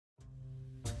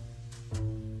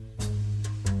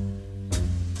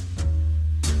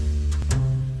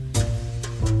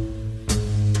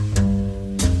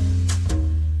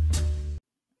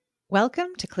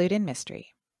Welcome to Clued in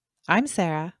Mystery. I'm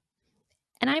Sarah.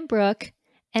 And I'm Brooke,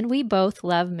 and we both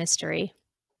love mystery.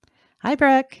 Hi,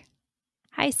 Brooke.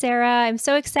 Hi, Sarah. I'm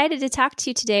so excited to talk to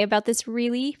you today about this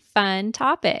really fun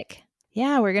topic.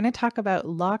 Yeah, we're going to talk about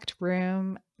locked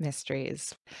room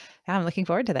mysteries. Yeah, I'm looking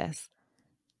forward to this.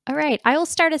 All right, I will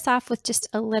start us off with just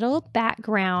a little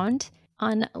background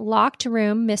on locked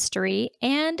room mystery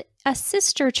and a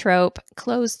sister trope,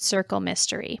 closed circle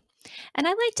mystery. And I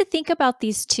like to think about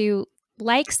these two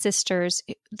like sisters,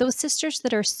 those sisters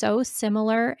that are so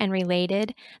similar and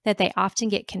related that they often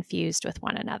get confused with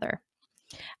one another.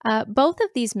 Both of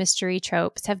these mystery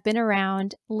tropes have been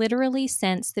around literally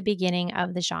since the beginning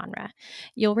of the genre.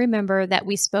 You'll remember that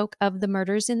we spoke of the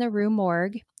murders in the Rue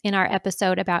Morgue in our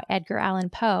episode about Edgar Allan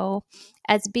Poe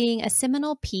as being a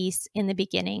seminal piece in the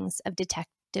beginnings of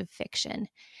detective fiction.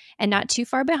 And not too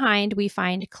far behind, we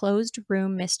find closed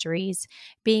room mysteries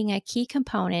being a key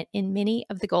component in many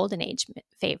of the Golden Age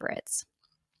favorites.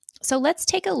 So let's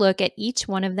take a look at each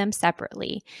one of them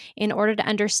separately in order to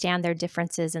understand their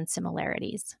differences and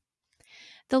similarities.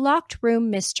 The locked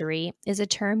room mystery is a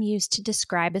term used to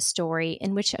describe a story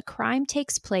in which a crime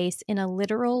takes place in a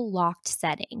literal locked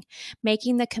setting,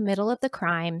 making the committal of the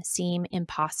crime seem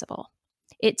impossible.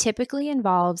 It typically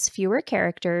involves fewer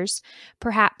characters,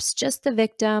 perhaps just the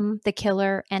victim, the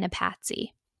killer, and a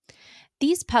patsy.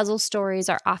 These puzzle stories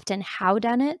are often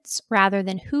howdunnits rather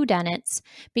than whodunits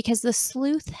because the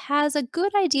sleuth has a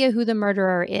good idea who the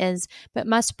murderer is, but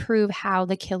must prove how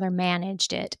the killer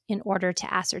managed it in order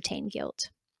to ascertain guilt.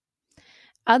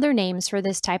 Other names for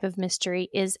this type of mystery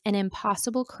is an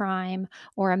impossible crime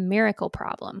or a miracle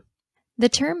problem. The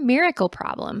term miracle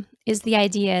problem is the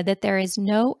idea that there is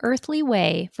no earthly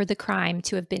way for the crime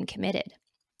to have been committed.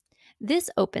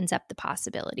 This opens up the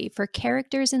possibility for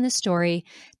characters in the story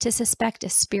to suspect a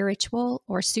spiritual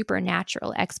or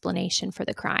supernatural explanation for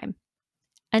the crime,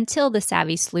 until the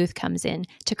savvy sleuth comes in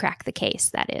to crack the case,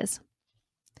 that is.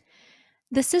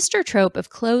 The sister trope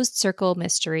of closed circle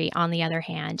mystery, on the other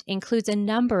hand, includes a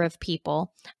number of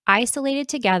people isolated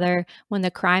together when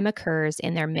the crime occurs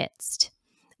in their midst.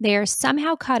 They are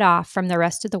somehow cut off from the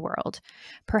rest of the world,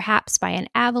 perhaps by an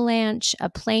avalanche, a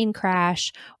plane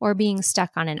crash, or being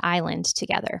stuck on an island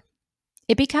together.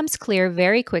 It becomes clear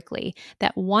very quickly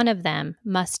that one of them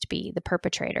must be the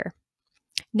perpetrator.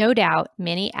 No doubt,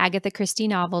 many Agatha Christie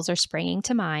novels are springing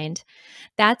to mind.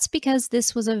 That's because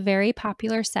this was a very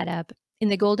popular setup in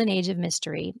the golden age of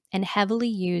mystery and heavily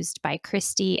used by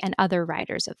Christie and other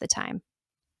writers of the time.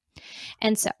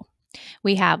 And so,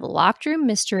 we have locked room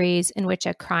mysteries in which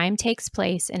a crime takes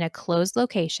place in a closed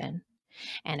location,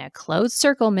 and a closed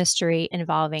circle mystery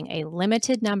involving a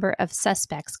limited number of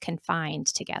suspects confined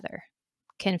together.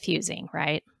 Confusing,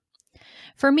 right?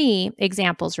 For me,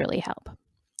 examples really help.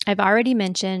 I've already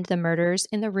mentioned the murders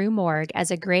in the Rue Morgue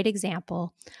as a great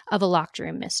example of a locked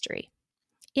room mystery.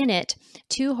 In it,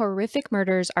 two horrific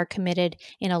murders are committed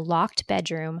in a locked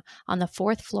bedroom on the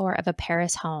 4th floor of a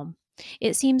Paris home.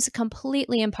 It seems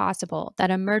completely impossible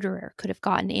that a murderer could have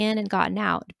gotten in and gotten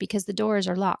out because the doors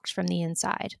are locked from the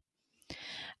inside.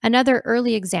 Another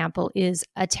early example is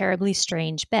A Terribly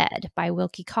Strange Bed by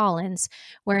Wilkie Collins,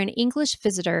 where an English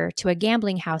visitor to a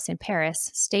gambling house in Paris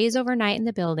stays overnight in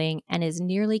the building and is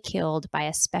nearly killed by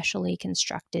a specially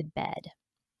constructed bed.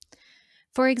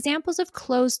 For examples of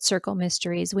closed circle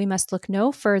mysteries, we must look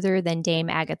no further than Dame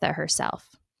Agatha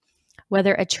herself.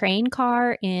 Whether a train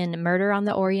car in Murder on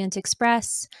the Orient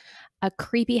Express, a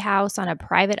creepy house on a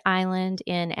private island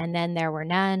in And Then There Were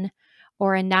None,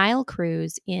 or a Nile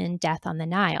cruise in Death on the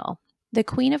Nile, the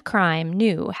Queen of Crime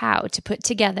knew how to put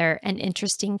together an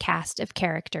interesting cast of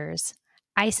characters,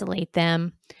 isolate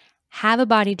them, have a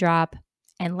body drop,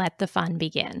 and let the fun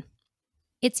begin.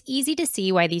 It's easy to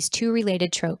see why these two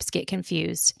related tropes get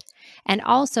confused, and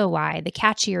also why the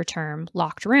catchier term,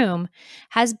 locked room,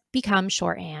 has become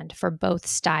shorthand for both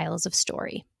styles of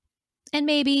story. And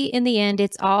maybe, in the end,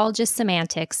 it's all just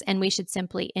semantics and we should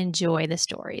simply enjoy the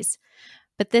stories.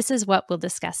 But this is what we'll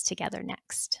discuss together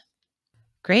next.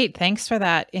 Great. Thanks for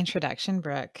that introduction,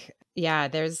 Brooke. Yeah,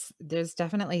 there's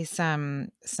definitely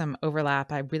some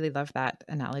overlap. I really love that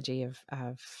analogy of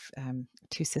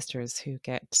two sisters who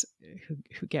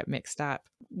get mixed up.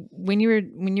 When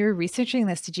you were researching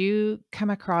this, did you come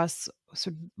across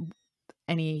sort of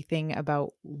anything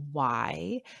about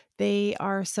why they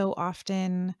are so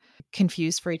often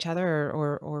confused for each other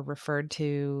or referred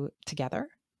to together?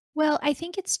 Well, I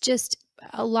think it's just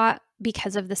a lot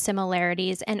because of the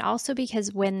similarities, and also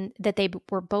because they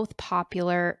were both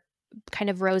popular, kind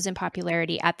of rose in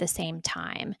popularity at the same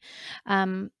time.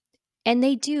 And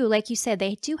they do, like you said,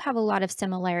 they do have a lot of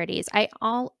similarities. I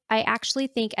actually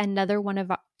think another one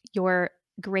of your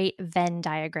great Venn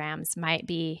diagrams might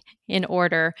be in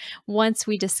order once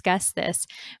we discuss this,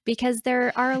 because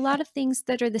there are a lot of things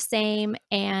that are the same.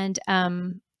 And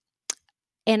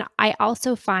I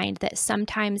also find that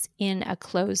sometimes in a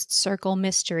closed circle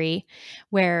mystery,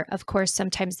 where of course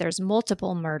sometimes there's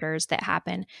multiple murders that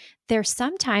happen, there's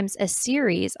sometimes a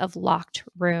series of locked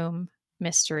room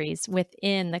mysteries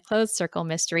within the closed circle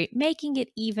mystery, making it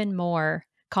even more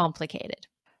complicated.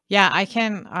 Yeah,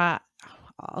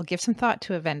 I'll give some thought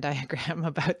to a Venn diagram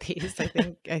about these.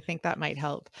 I think that might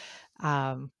help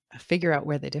figure out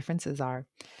where the differences are.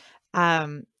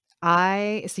 Um,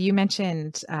 so you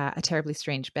mentioned A Terribly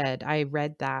Strange Bed. I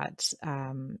read that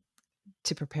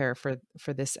to prepare for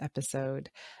this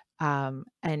episode,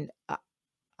 and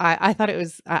I thought I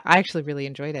actually really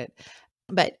enjoyed it,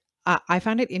 but I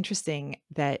found it interesting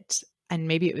that, and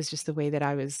maybe it was just the way that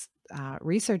I was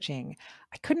researching,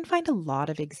 I couldn't find a lot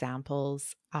of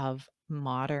examples of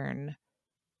modern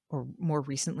or more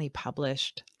recently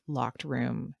published locked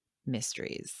room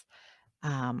mysteries.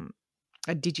 Um,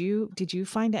 did you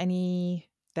find any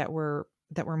that were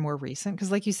more recent?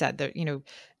 Because, like you said, they're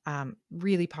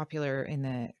really popular in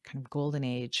the kind of golden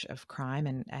age of crime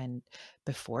and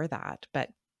before that. But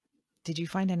did you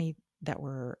find any that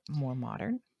were more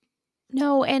modern?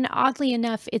 No, and oddly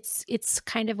enough, it's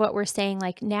kind of what we're saying.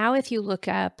 Like now, if you look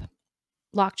up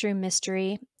locked room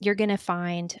mystery, you're going to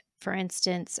find, for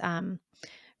instance,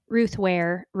 Ruth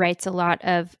Ware writes a lot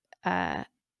of uh,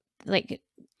 like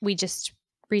we just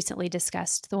recently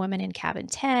discussed the woman in cabin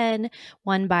 10.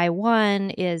 One by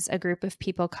One is a group of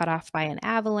people cut off by an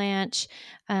avalanche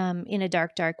in a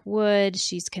dark wood.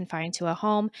 She's confined to a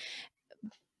home.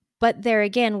 But there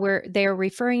again, they're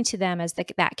referring to them as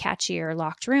that catchier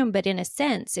locked room. But in a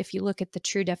sense, if you look at the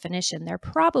true definition, they're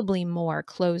probably more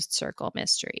closed circle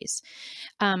mysteries.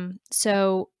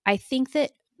 So I think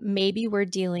that maybe we're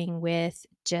dealing with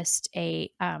just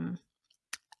an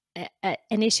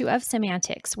issue of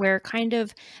semantics, where kind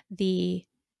of the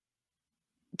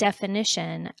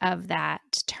definition of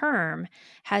that term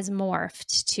has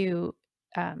morphed to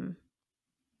um,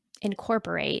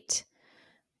 incorporate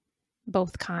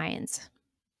both kinds.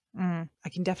 I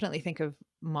can definitely think of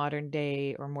modern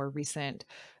day or more recent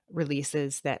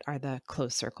releases that are the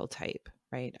closed circle type,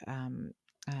 right?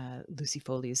 Lucy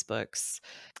Foley's books,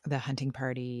 The Hunting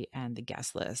Party and The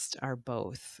Guest List, are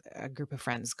both a group of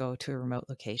friends go to a remote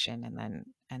location, and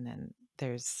then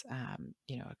there's a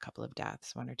couple of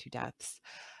deaths, one or two deaths,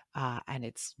 and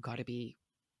it's got to be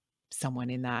someone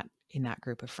in that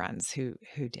group of friends who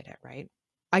did it, right?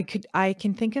 I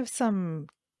can think of some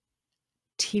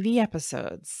TV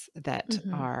episodes that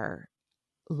Mhm. are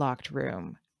locked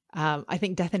room. I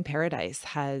think Death in Paradise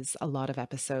has a lot of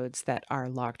episodes that are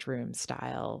locked room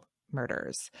style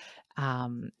murders.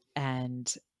 And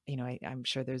I'm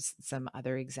sure there's some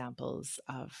other examples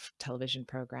of television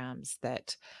programs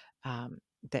that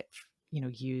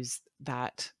use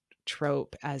that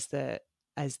trope as the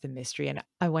mystery. And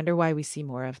I wonder why we see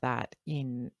more of that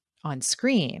in on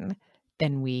screen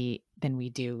than we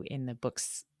do in the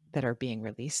books that are being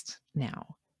released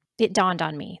now. It dawned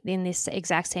on me in this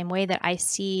exact same way that I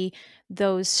see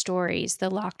those stories, the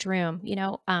locked room,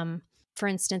 for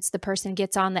instance, the person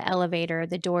gets on the elevator,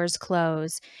 the doors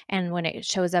close, and when it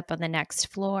shows up on the next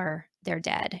floor, they're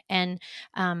dead. And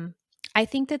um, I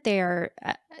think that they are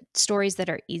stories that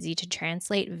are easy to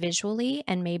translate visually,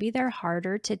 and maybe they're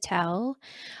harder to tell.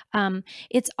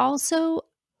 It's also,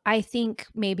 I think,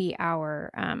 maybe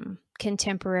our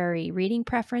contemporary reading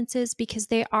preferences, because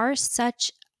they are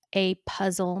such a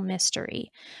puzzle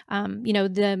mystery.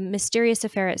 The Mysterious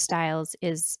Affair at Styles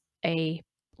is a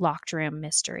locked room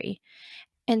mystery.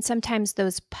 And sometimes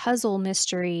those puzzle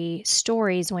mystery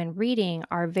stories, when reading,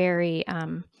 are very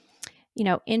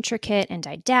intricate and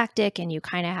didactic, and you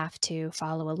kind of have to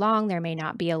follow along. There may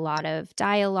not be a lot of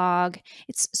dialogue.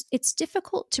 It's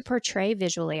difficult to portray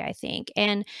visually, I think.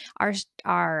 And our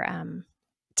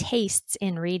tastes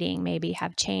in reading maybe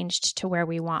have changed to where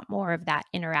we want more of that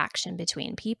interaction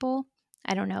between people.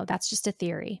 I don't know. That's just a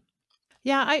theory.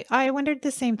 Yeah, I wondered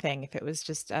the same thing, if it was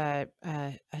just a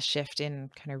shift in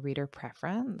kind of reader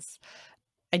preference.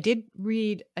 I did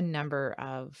read a number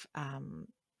of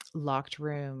locked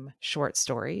room short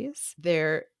stories.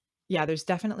 There's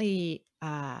definitely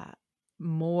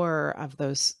more of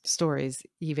those stories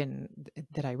even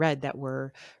that I read that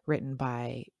were written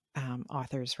by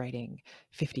authors writing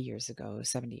 50 years ago,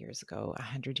 70 years ago,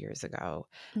 100 years ago.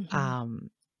 Hmm.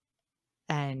 Um,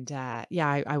 and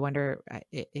yeah, I wonder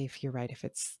if you're right, if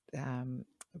it's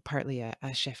partly a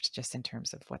shift just in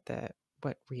terms of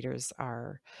what readers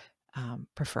are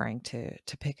preferring to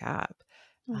pick up.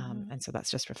 And so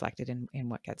that's just reflected in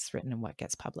what gets written and what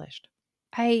gets published.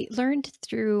 I learned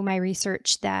through my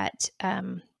research that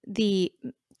the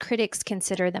critics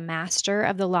consider the master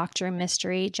of the locked room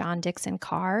mystery John Dixon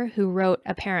Carr, who wrote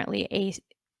apparently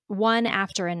one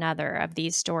after another of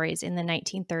these stories in the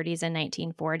 1930s and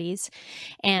 1940s.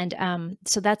 And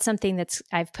so that's something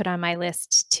I've put on my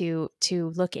list to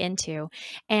look into.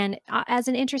 And as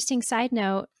an interesting side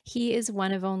note, he is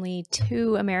one of only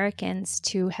 2 Americans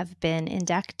to have been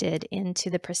inducted into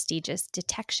the prestigious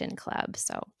Detection Club.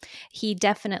 So he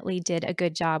definitely did a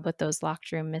good job with those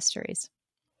locked room mysteries.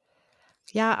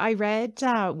 Yeah, I read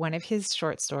one of his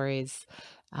short stories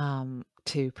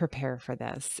to prepare for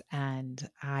this, and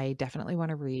I definitely want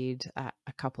to read a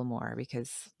couple more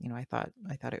because I thought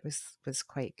it was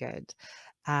quite good.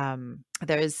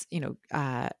 There's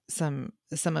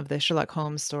some of the Sherlock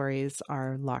Holmes stories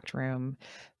are locked room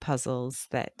puzzles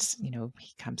that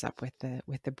he comes up with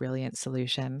the brilliant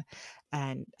solution.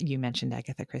 And you mentioned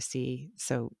Agatha Christie,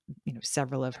 so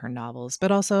several of her novels,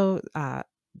 but also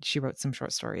she wrote some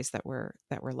short stories that were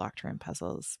locked room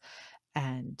puzzles,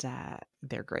 and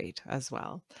they're great as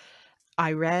well.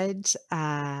 I read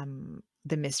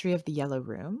The Mystery of the Yellow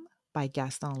Room by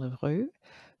Gaston Leroux,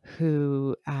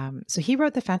 who so he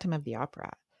wrote The Phantom of the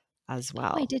Opera as Oh, I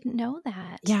well. didn't know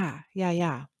that. Yeah.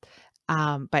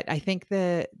 But I think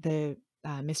the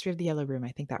Mystery of the Yellow Room,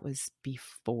 I think that was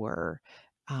before,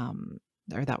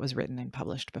 or that was written and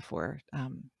published before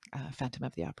Phantom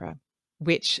of the Opera,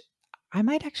 which I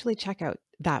might actually check out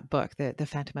that book, the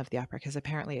Phantom of the Opera, because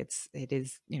apparently it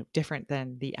is different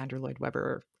than the Andrew Lloyd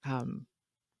Webber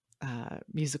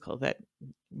musical that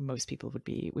most people would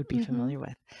be Mm-hmm. familiar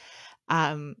with.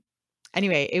 Um,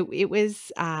 anyway, it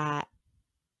was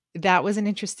that was an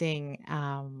interesting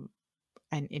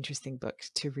book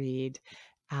to read,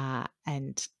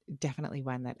 and definitely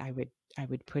one that I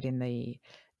would put in the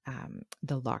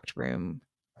locked room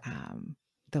um,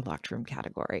 the locked room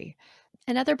category.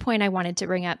 Another point I wanted to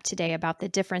bring up today about the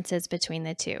differences between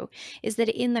the two is that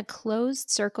in the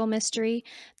closed circle mystery,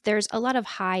 there's a lot of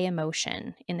high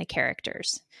emotion in the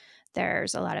characters.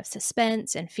 There's a lot of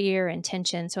suspense and fear and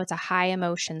tension, so it's a high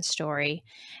emotion story.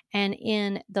 And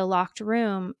in the locked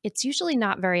room, it's usually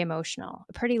not very emotional,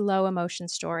 a pretty low emotion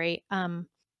story.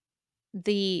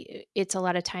 It's a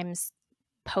lot of times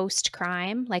post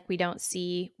crime, like we don't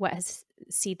see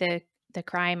the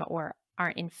crime or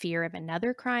aren't in fear of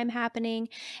another crime happening,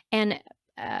 and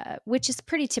which is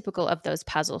pretty typical of those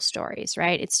puzzle stories,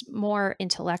 right? It's more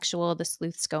intellectual, the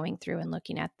sleuths going through and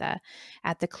looking at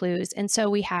the clues. And so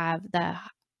we have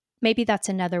maybe that's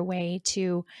another way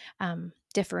to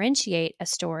differentiate a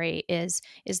story. Is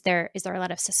there a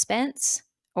lot of suspense,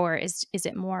 or is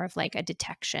it more of like a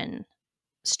detection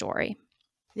story?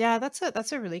 Yeah,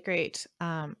 that's a really great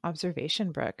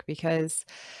observation, Brooke, because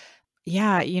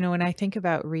yeah, when I think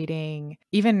about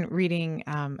even reading,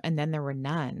 and then there were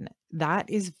none, that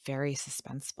is very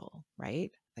suspenseful, right?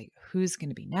 Like who's going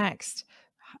to be next?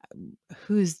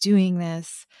 Who's doing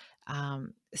this?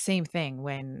 Same thing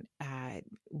when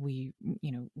we,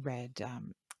 read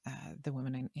The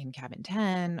Woman in Cabin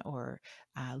 10 or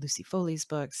Lucy Foley's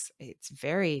books. It's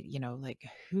very, like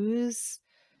who's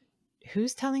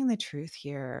telling the truth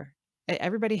here?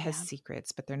 Everybody has Yeah.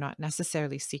 secrets, but they're not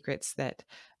necessarily secrets that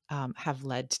have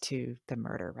led to the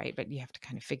murder, right? But you have to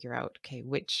kind of figure out, okay,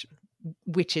 which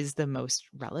is the most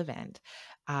relevant.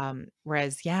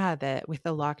 Whereas, yeah, with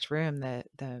the locked room,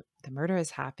 the murder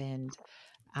has happened,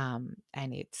 and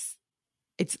it's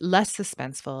less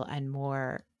suspenseful and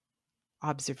more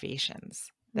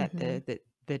observations that Mm-hmm.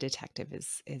 the detective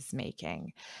is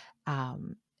making.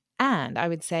 Um, and I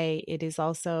would say it is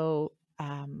also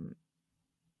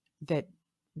that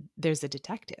there's a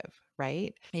detective,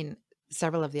 right? In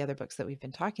several of the other books that we've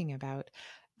been talking about,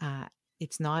 uh,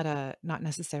 it's not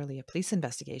necessarily a police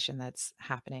investigation that's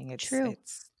happening. True.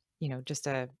 It's just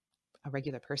a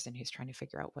regular person who's trying to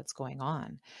figure out what's going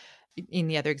on. In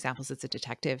the other examples, it's a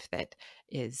detective that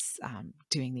is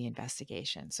doing the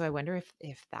investigation. So I wonder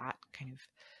if that kind of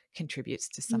contributes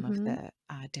to some of Mm-hmm.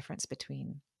 the difference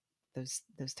between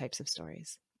those types of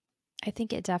stories. I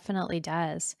think it definitely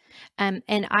does. And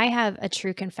I have a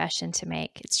true confession to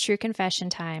make. It's true confession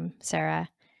time, Sarah.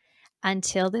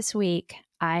 Until this week,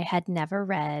 I had never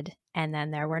read And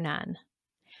Then There Were None.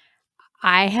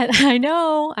 I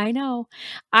know.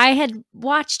 I had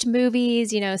watched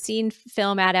movies, seen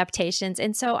film adaptations.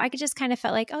 And so I could just kind of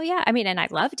felt like, oh, yeah. I mean, and I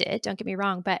loved it. Don't get me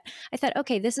wrong. But I thought,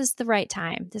 okay, this is the right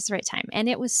time. This is the right time. And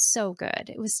it was so good.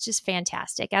 It was just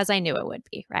fantastic, as I knew it would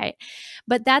be. Right.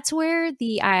 But that's where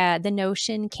the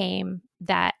notion came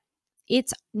that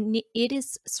it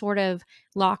is sort of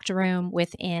locked room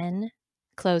within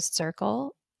Closed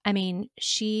Circle. I mean,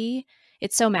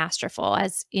 it's so masterful,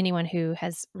 as anyone who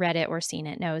has read it or seen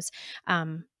it knows.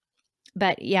 Um,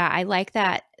 but yeah, I like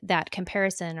that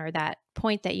comparison, or that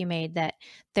point that you made, that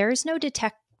there's no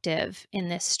detective in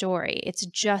this story. It's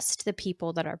just the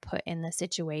people that are put in the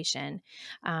situation.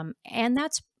 And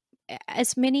that's,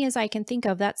 as many as I can think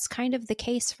of, that's kind of the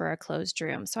case for a closed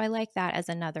room. So I like that as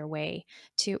another way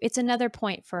it's another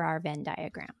point for our Venn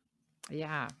diagram.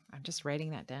 Yeah, I'm just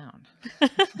writing that down.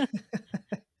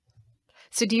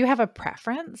 So do you have a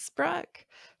preference, Brooke,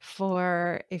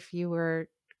 for if you were,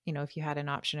 if you had an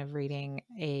option of reading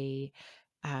a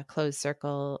closed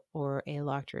circle or a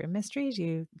locked room mystery? Do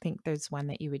you think there's one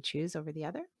that you would choose over the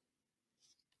other?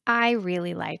 I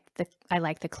like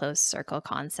the closed circle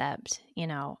concept, you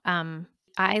know.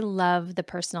 I love the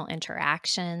personal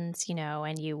interactions,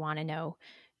 and you want to know,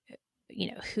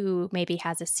 who maybe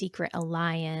has a secret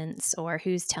alliance, or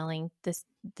who's telling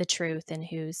the truth, and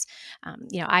who's,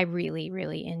 I really,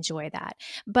 really enjoy that.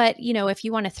 But, if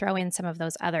you want to throw in some of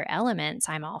those other elements,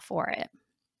 I'm all for it.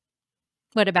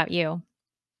 What about you?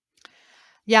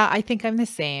 Yeah, I think I'm the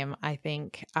same. I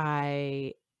think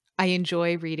I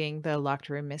enjoy reading the locked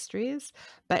room mysteries,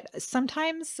 but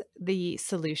sometimes the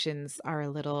solutions are a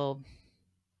little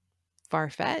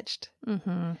far-fetched.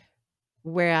 Mm-hmm.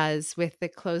 Whereas with the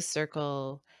closed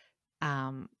circle,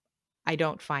 um, I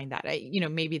don't find that.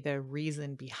 Maybe the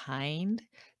reason behind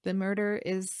the murder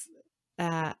is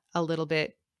a little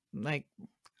bit like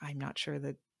I'm not sure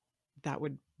that that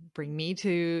would bring me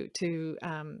to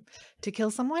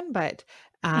kill someone, but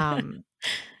um,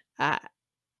 uh,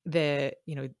 the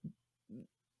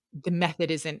the method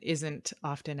isn't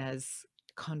often as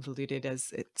convoluted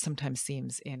as it sometimes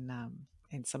seems in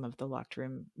some of the locked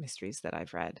room mysteries that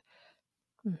I've read.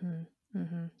 Mm-hmm.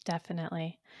 Mm-hmm.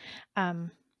 Definitely. Um,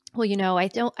 well,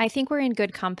 I think we're in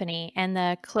good company, and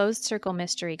the closed circle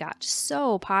mystery got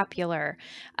so popular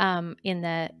in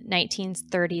the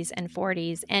 1930s and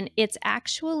 40s. And it's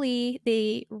actually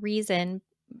the reason,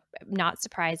 not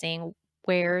surprising,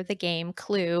 where the game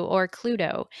Clue, or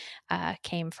Cluedo,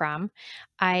 came from.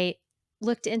 I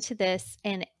looked into this,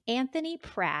 and Anthony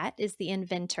Pratt is the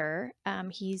inventor.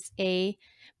 He's a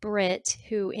Brit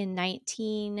who, in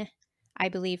 19, I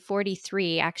believe,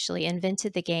 43, actually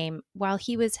invented the game while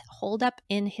he was holed up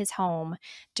in his home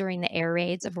during the air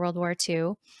raids of World War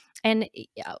II. And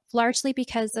largely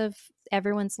because of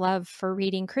everyone's love for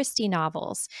reading Christie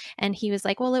novels. And he was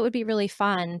like, well, it would be really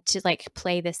fun to like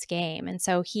play this game. And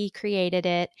so he created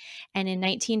it. And in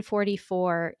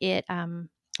 1944, it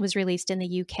was released in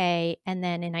the UK. And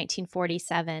then in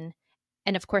 1947,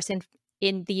 and of course,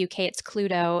 in the UK, it's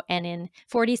Cluedo, and in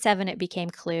 47, it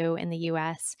became Clue in the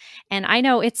US. And I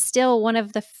know it's still one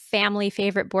of the family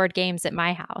favorite board games at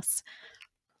my house.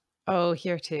 Oh,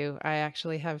 here too. I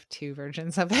actually have two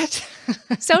versions of it.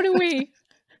 So do we.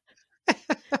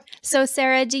 So,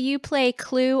 Sarah, do you play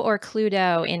Clue or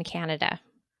Cluedo in Canada?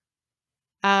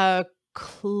 Uh,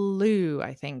 Clue,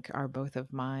 I think, are both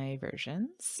of my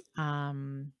versions.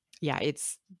 Yeah,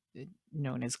 it's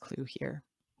known as Clue here.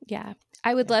 Yeah.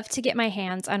 I would Yeah. love to get my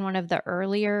hands on one of the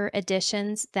earlier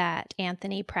editions that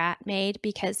Anthony Pratt made,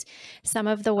 because some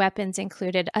of the weapons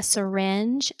included a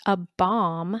syringe, a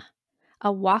bomb,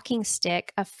 a walking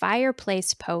stick, a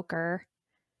fireplace poker.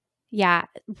 Yeah,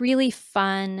 really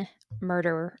fun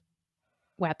murder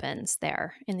weapons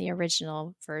there in the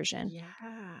original version.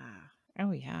 Yeah.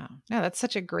 Oh, yeah. No, that's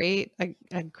such a great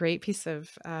piece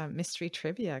of mystery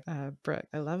trivia, Brooke.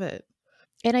 I love it.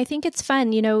 And I think it's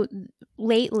fun,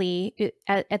 lately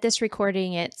at this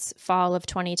recording, it's fall of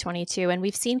 2022, and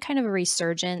we've seen kind of a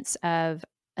resurgence of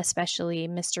especially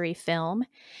mystery film.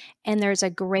 And there's a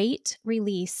great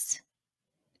release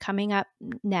coming up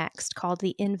next called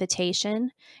The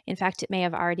Invitation. In fact, it may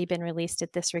have already been released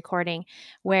at this recording,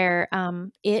 where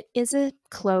it is a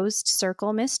closed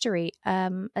circle mystery.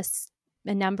 A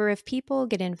number of people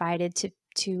get invited to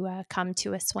come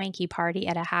to a swanky party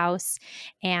at a house,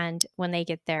 and when they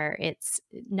get there, it's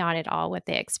not at all what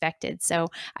they expected. So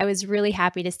I was really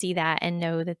happy to see that, and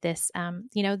know that this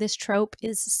trope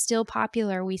is still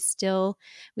popular. We still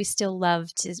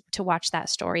love to watch that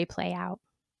story play out.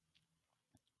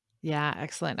 Yeah,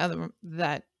 excellent.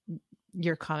 That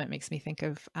your comment makes me think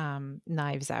of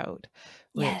Knives Out,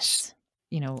 which Yes.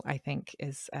 I think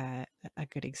is a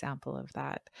good example of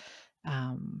that.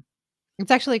 Um, it's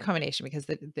actually a combination because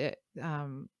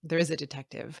there is a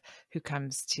detective who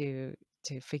comes to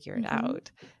figure it Hmm.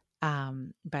 out,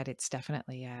 but it's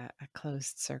definitely a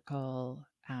closed circle.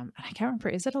 And I can't remember,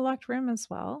 is it a locked room as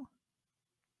well?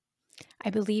 I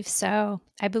believe so.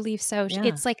 I believe so. Yeah.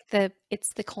 It's like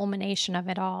it's the culmination of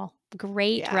it all.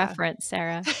 Great Yeah. reference,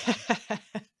 Sarah.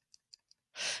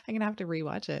 I'm gonna have to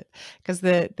rewatch it because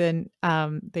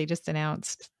they just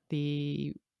announced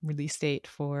the release date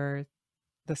for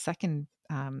the second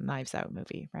Knives Out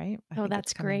movie, right? I Oh, think it's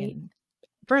that's coming great. in.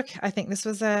 Brooke, I think this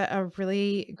was a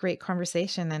really great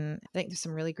conversation, and I think there's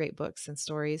some really great books and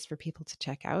stories for people to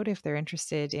check out if they're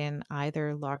interested in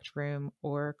either locked room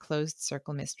or closed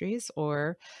circle mysteries,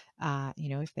 or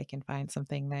if they can find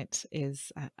something that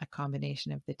is a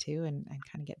combination of the two and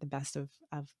kind of get the best of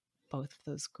both of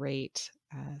those great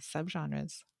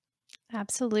subgenres.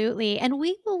 Absolutely. And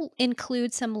we will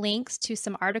include some links to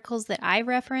some articles that I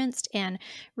referenced and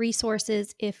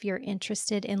resources if you're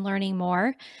interested in learning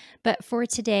more. But for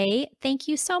today, thank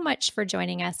you so much for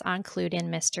joining us on Clued In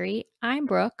Mystery. I'm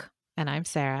Brooke. And I'm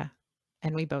Sarah,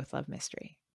 and we both love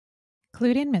mystery.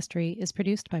 Clued In Mystery is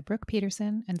produced by Brooke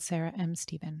Peterson and Sarah M.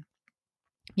 Stephen.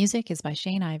 Music is by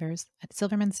Shane Ivers at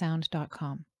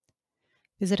silvermansound.com.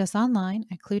 Visit us online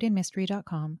at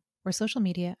cluedinmystery.com or social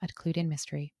media at Clued In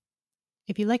Mystery.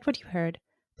 If you liked what you heard,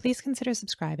 please consider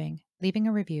subscribing, leaving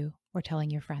a review, or telling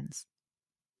your friends.